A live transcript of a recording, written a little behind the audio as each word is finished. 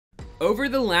Over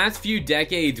the last few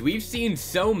decades, we've seen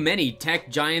so many tech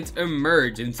giants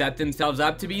emerge and set themselves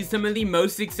up to be some of the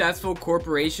most successful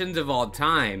corporations of all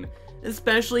time,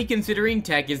 especially considering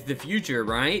tech is the future,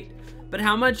 right? But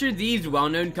how much are these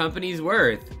well-known companies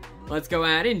worth? Let's go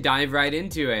ahead and dive right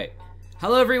into it.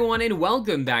 Hello everyone and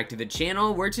welcome back to the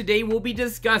channel, where today we'll be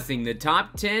discussing the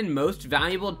top 10 most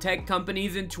valuable tech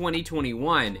companies in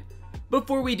 2021.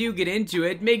 Before we do get into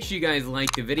it, make sure you guys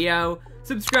like the video,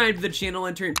 subscribe to the channel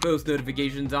and turn post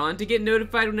notifications on to get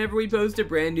notified whenever we post a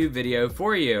brand new video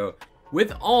for you.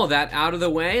 With all that out of the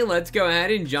way, let's go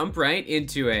ahead and jump right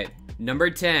into it. Number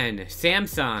 10.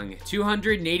 Samsung,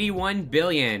 281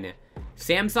 billion.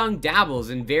 Samsung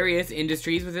dabbles in various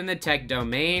industries within the tech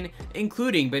domain,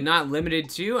 including but not limited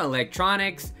to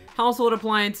electronics, household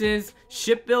appliances,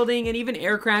 shipbuilding, and even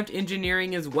aircraft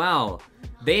engineering as well.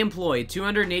 They employ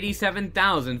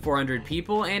 287,400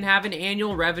 people and have an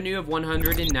annual revenue of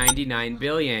 199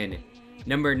 billion.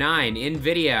 Number 9.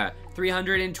 Nvidia,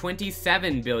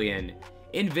 327 billion.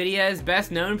 Nvidia is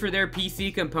best known for their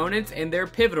PC components and their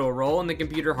pivotal role in the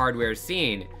computer hardware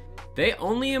scene. They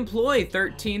only employ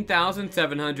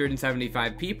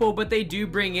 13,775 people, but they do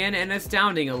bring in an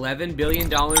astounding $11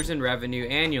 billion in revenue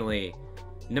annually.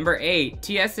 Number 8.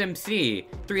 TSMC,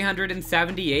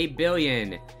 378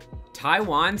 billion.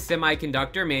 Taiwan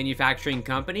Semiconductor Manufacturing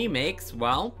Company makes,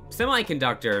 well,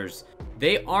 semiconductors.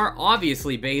 They are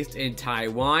obviously based in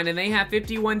Taiwan and they have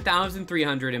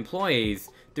 51,300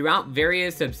 employees throughout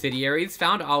various subsidiaries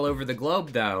found all over the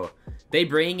globe though. They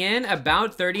bring in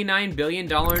about $39 billion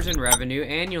in revenue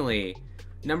annually.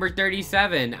 Number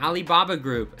 37, Alibaba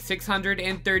Group,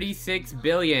 636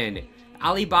 billion.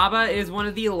 Alibaba is one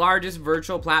of the largest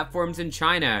virtual platforms in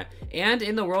China and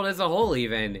in the world as a whole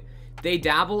even. They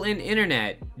dabble in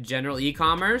internet, general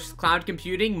e-commerce, cloud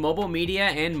computing, mobile media,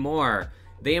 and more.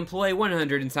 They employ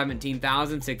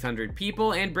 117,600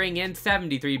 people and bring in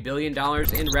 $73 billion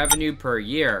in revenue per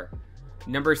year.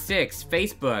 Number 6,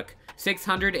 Facebook,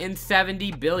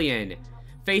 670 billion.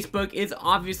 Facebook is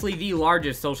obviously the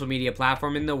largest social media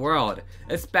platform in the world,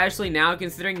 especially now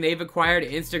considering they've acquired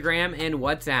Instagram and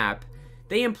WhatsApp.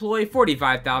 They employ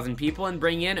 45,000 people and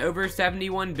bring in over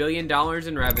 $71 billion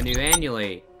in revenue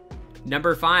annually.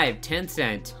 Number 5,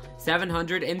 Tencent,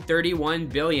 731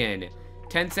 billion.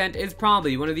 Tencent is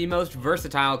probably one of the most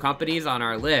versatile companies on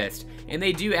our list, and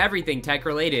they do everything tech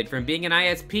related, from being an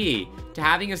ISP, to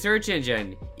having a search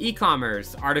engine,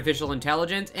 e-commerce, artificial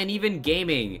intelligence, and even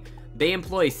gaming. They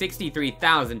employ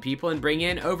 63,000 people and bring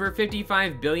in over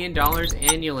 $55 billion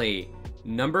annually.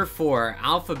 Number 4,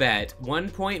 Alphabet,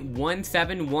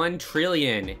 1.171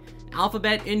 trillion.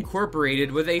 Alphabet Incorporated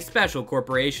was a special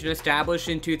corporation established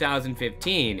in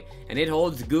 2015, and it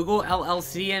holds Google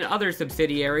LLC and other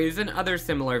subsidiaries and other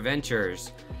similar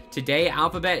ventures. Today,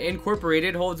 Alphabet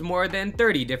Incorporated holds more than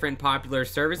 30 different popular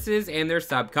services and their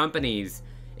sub-companies.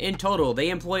 In total, they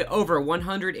employ over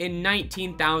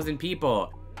 119,000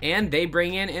 people, and they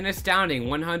bring in an astounding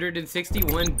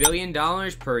 $161 billion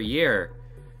per year.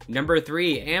 Number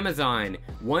 3, Amazon,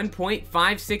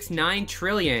 1.569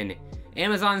 trillion.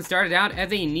 Amazon started out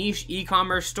as a niche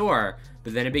e-commerce store,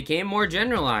 but then it became more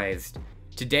generalized.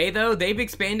 Today though, they've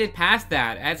expanded past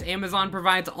that as Amazon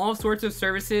provides all sorts of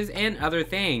services and other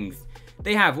things.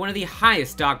 They have one of the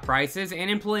highest stock prices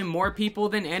and employ more people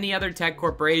than any other tech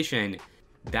corporation.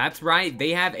 That's right, they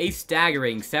have a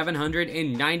staggering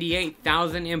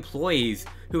 798,000 employees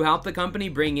who help the company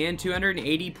bring in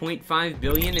 $280.5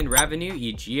 billion in revenue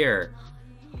each year.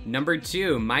 Number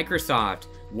 2, Microsoft,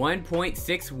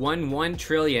 1.611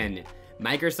 trillion.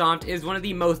 Microsoft is one of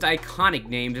the most iconic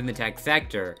names in the tech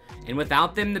sector, and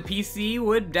without them the PC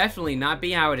would definitely not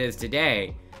be how it is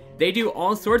today. They do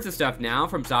all sorts of stuff now,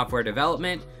 from software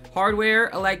development, hardware,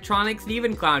 electronics, and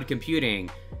even cloud computing.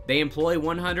 They employ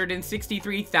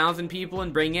 163,000 people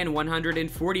and bring in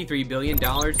 $143 billion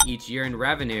each year in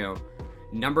revenue.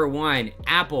 Number 1,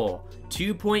 Apple,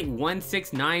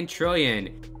 2.169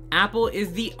 trillion. Apple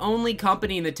is the only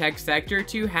company in the tech sector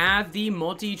to have the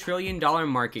multi-trillion-dollar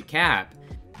market cap.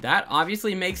 That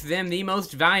obviously makes them the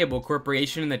most valuable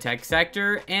corporation in the tech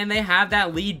sector, and they have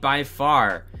that lead by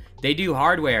far. They do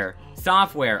hardware,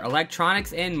 software,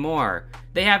 electronics, and more.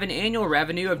 They have an annual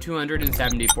revenue of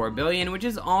 274 billion, which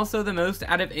is also the most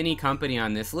out of any company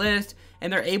on this list,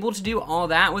 and they're able to do all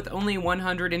that with only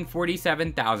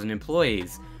 147,000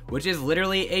 employees, which is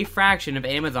literally a fraction of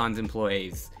Amazon's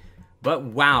employees. But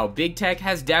wow, big tech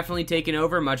has definitely taken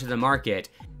over much of the market,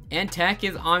 and tech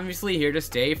is obviously here to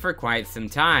stay for quite some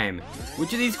time.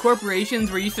 Which of these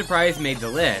corporations were you surprised made the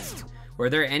list? Were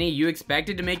there any you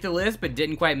expected to make the list but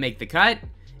didn't quite make the cut?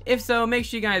 If so, make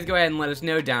sure you guys go ahead and let us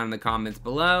know down in the comments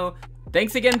below.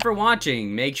 Thanks again for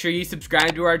watching. Make sure you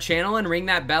subscribe to our channel and ring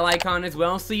that bell icon as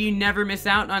well so you never miss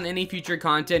out on any future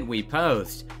content we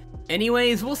post.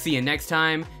 Anyways, we'll see you next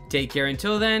time. Take care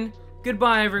until then.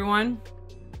 Goodbye, everyone.